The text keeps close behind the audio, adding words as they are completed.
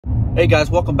Hey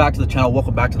guys, welcome back to the channel.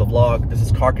 Welcome back to the vlog. This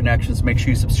is Car Connections. Make sure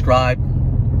you subscribe,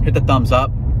 hit the thumbs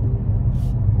up,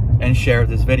 and share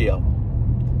this video.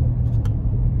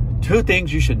 2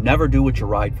 things you should never do with your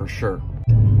ride for sure.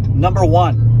 Number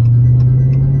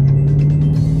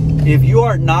 1, if you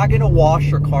are not going to wash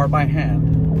your car by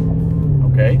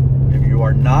hand, okay? If you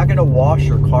are not going to wash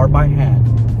your car by hand,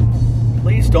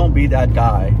 please don't be that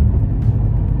guy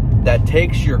that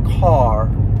takes your car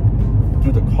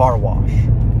through the car wash.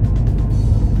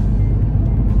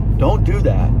 Don't do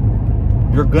that.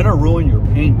 You're gonna ruin your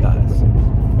paint, guys.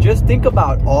 Just think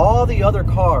about all the other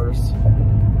cars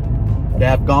that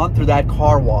have gone through that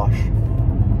car wash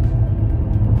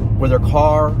where their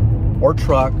car or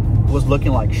truck was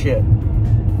looking like shit.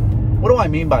 What do I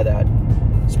mean by that?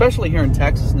 Especially here in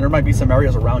Texas, and there might be some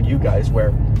areas around you guys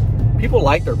where people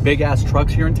like their big ass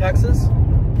trucks here in Texas,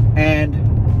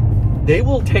 and they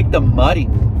will take the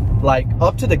mudding like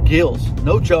up to the gills.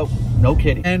 No joke, no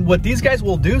kidding. And what these guys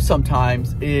will do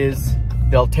sometimes is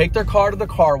they'll take their car to the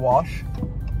car wash,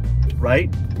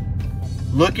 right?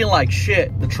 Looking like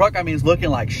shit. The truck, I mean, is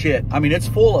looking like shit. I mean, it's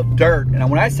full of dirt. And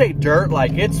when I say dirt,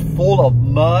 like it's full of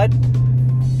mud.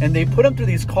 And they put them through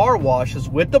these car washes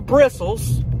with the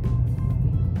bristles.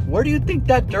 Where do you think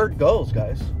that dirt goes,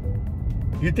 guys?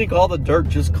 You think all the dirt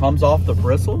just comes off the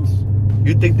bristles?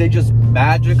 You think they just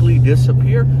magically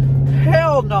disappear?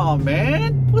 Hell no,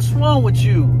 man. What's wrong with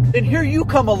you? And here you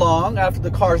come along after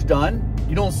the car's done.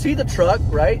 You don't see the truck,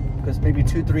 right? Because maybe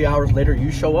 2-3 hours later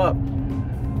you show up.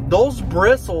 Those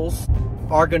bristles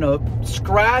are gonna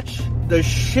scratch the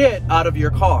shit out of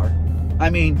your car. I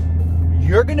mean,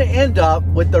 you're gonna end up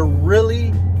with a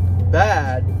really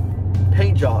bad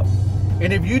paint job.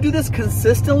 And if you do this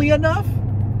consistently enough,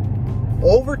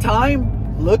 over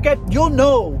time, you'll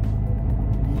know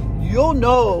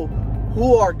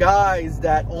who are guys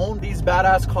that own these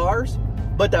badass cars,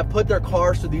 but that put their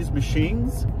cars through these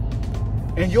machines.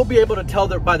 And you'll be able to tell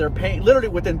by their paint, literally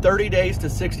within 30 days to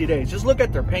 60 days. Just look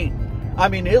at their paint. I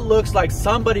mean, it looks like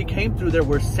somebody came through there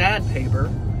with sandpaper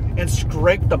and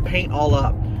scraped the paint all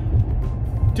up.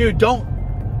 Dude, don't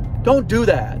do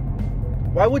that.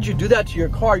 Why would you do that to your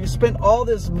car? You spent all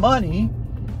this money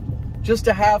just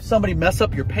to have somebody mess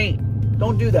up your paint.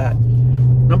 Don't do that.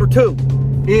 Number 2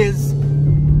 is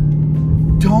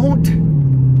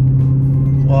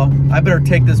well, I better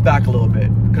take this back a little bit,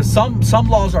 because some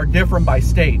laws are different by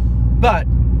state, but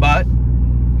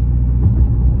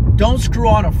don't screw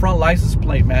on a front license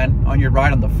plate, man, on your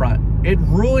ride on the front. It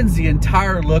ruins the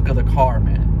entire look of the car,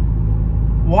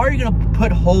 man. Why are you gonna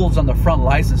put holes on the front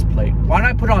license plate? Why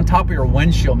not put it on top of your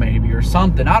windshield maybe, or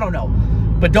something? I don't know,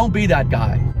 but don't be that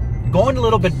guy. Going a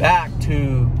little bit back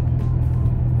to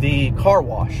the car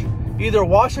wash, either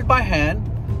wash it by hand,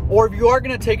 or if you are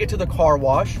gonna take it to the car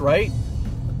wash, right?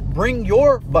 Bring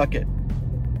your bucket,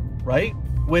 right?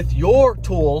 With your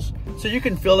tools, so you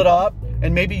can fill it up,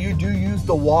 and maybe you do use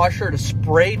the washer to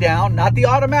spray down, not the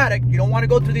automatic. You don't wanna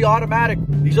go through the automatic.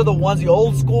 These are the ones, the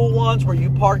old school ones where you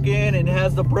park in and it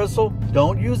has the bristle.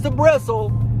 Don't use the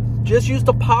bristle. Just use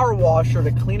the power washer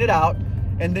to clean it out,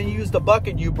 and then use the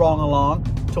bucket you brought along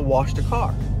to wash the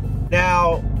car.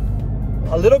 Now,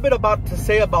 a little bit to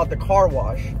say about the car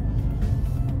wash.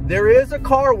 There is a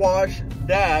car wash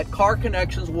that Car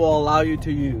Connections will allow you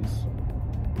to use.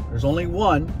 There's only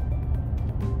one,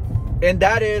 and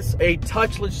that is a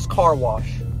touchless car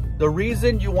wash. The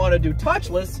reason you want to do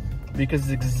touchless, because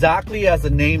it's exactly as the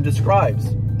name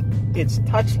describes. It's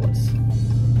touchless.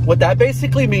 What that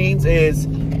basically means is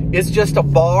it's just a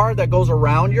bar that goes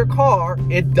around your car.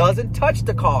 It doesn't touch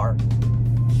the car.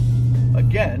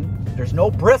 Again, there's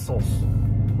no bristles,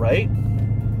 right?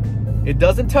 It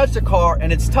doesn't touch the car,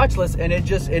 and it's touchless, and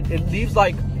it leaves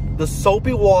like the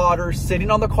soapy water sitting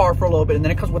on the car for a little bit, and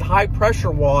then it comes with high pressure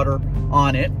water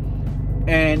on it,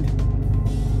 and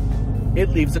it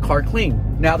leaves the car clean.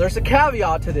 Now, there's a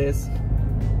caveat to this.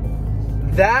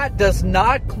 That does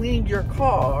not clean your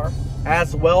car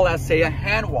as well as, say, a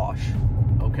hand wash,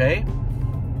 okay?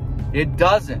 It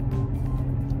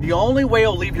doesn't. The only way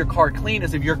it'll leave your car clean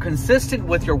is if you're consistent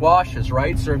with your washes,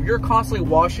 right? So if you're constantly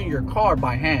washing your car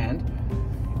by hand,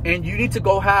 and you need to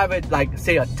go have it, like,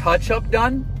 say, a touch-up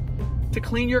done to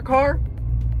clean your car,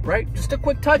 right? Just a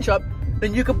quick touch-up,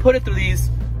 then you can put it through these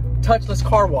touchless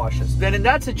car washes. Then in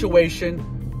that situation,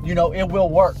 you know, it will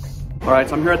work. All right,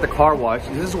 so I'm here at the car wash.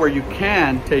 This is where you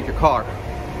can take your car.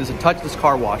 There's a touchless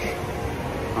car wash,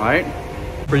 all right?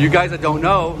 For you guys that don't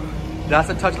know, that's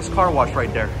a touchless car wash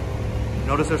right there.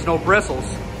 Notice there's no bristles.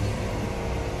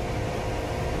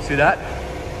 See that?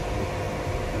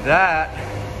 That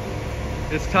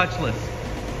is touchless.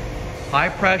 High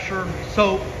pressure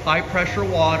soap, high pressure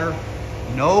water,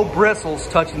 No bristles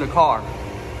touching the car.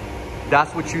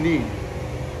 That's what you need.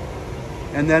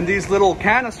 And then these little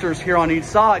canisters here on each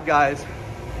side, guys,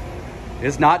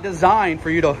 is not designed for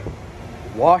you to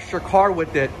wash your car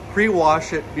with it,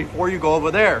 pre-wash it before you go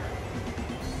over there.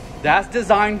 That's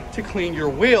designed to clean your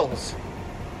wheels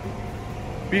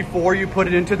before you put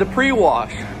it into the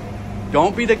pre-wash.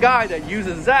 Don't be the guy that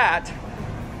uses that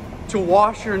to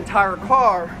wash your entire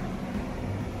car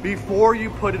before you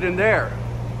put it in there.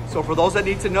 So for those that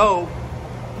need to know,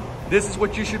 this is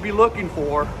what you should be looking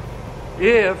for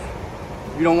if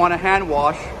you don't want to hand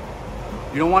wash.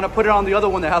 You don't want to put it on the other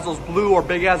one that has those blue or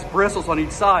big ass bristles on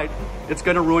each side. It's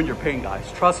going to ruin your paint, guys.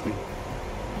 Trust me.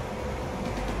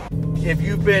 If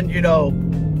you've been, you know,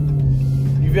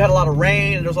 you've had a lot of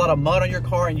rain and there's a lot of mud on your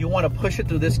car and you want to push it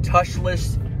through this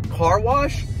touchless car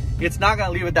wash, it's not going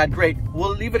to leave it that great.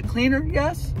 Will it leave it cleaner?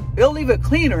 Yes. It'll leave it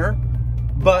cleaner,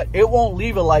 but it won't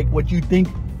leave it like what you think,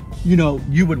 you know,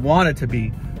 you would want it to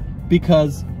be,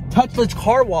 because touchless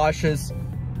car washes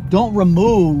don't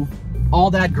remove all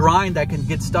that grime that can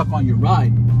get stuck on your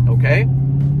ride, okay?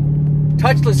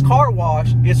 Touchless car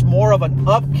wash is more of an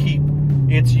upkeep.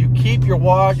 It's you keep your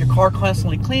car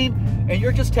constantly clean, and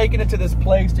you're just taking it to this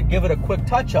place to give it a quick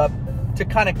touch up to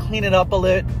kind of clean it up a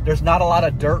little. There's not a lot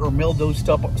of dirt or mildew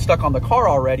stuck on the car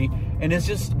already, and it's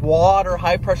just water,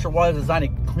 high pressure water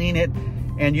designed to clean it,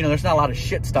 and you know, there's not a lot of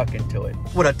shit stuck into it.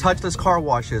 What a touchless car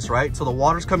wash is, right? So the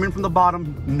water's coming from the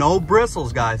bottom, no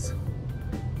bristles, guys.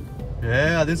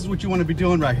 Yeah, this is what you want to be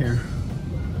doing right here.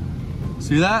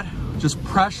 See that? Just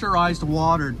pressurized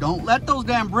water. Don't let those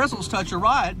damn bristles touch your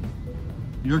ride.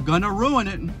 You're gonna ruin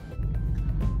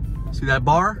it. See that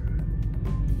bar?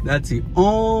 That's the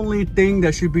only thing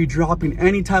that should be dropping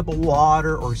any type of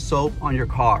water or soap on your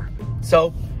car.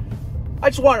 So I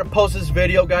just wanted to post this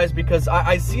video, guys, because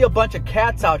I see a bunch of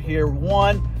cats out here,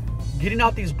 one, getting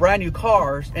out these brand new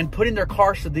cars and putting their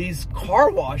cars to these car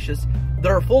washes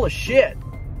that are full of shit.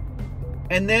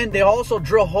 And then they also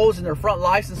drill holes in their front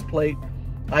license plate.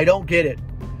 I don't get it.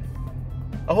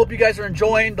 I hope you guys are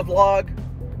enjoying the vlog.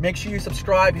 Make sure you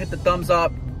subscribe, hit the thumbs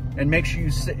up, and make sure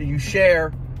you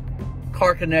share.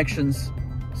 Car Connections.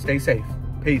 Stay safe.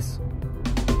 Peace.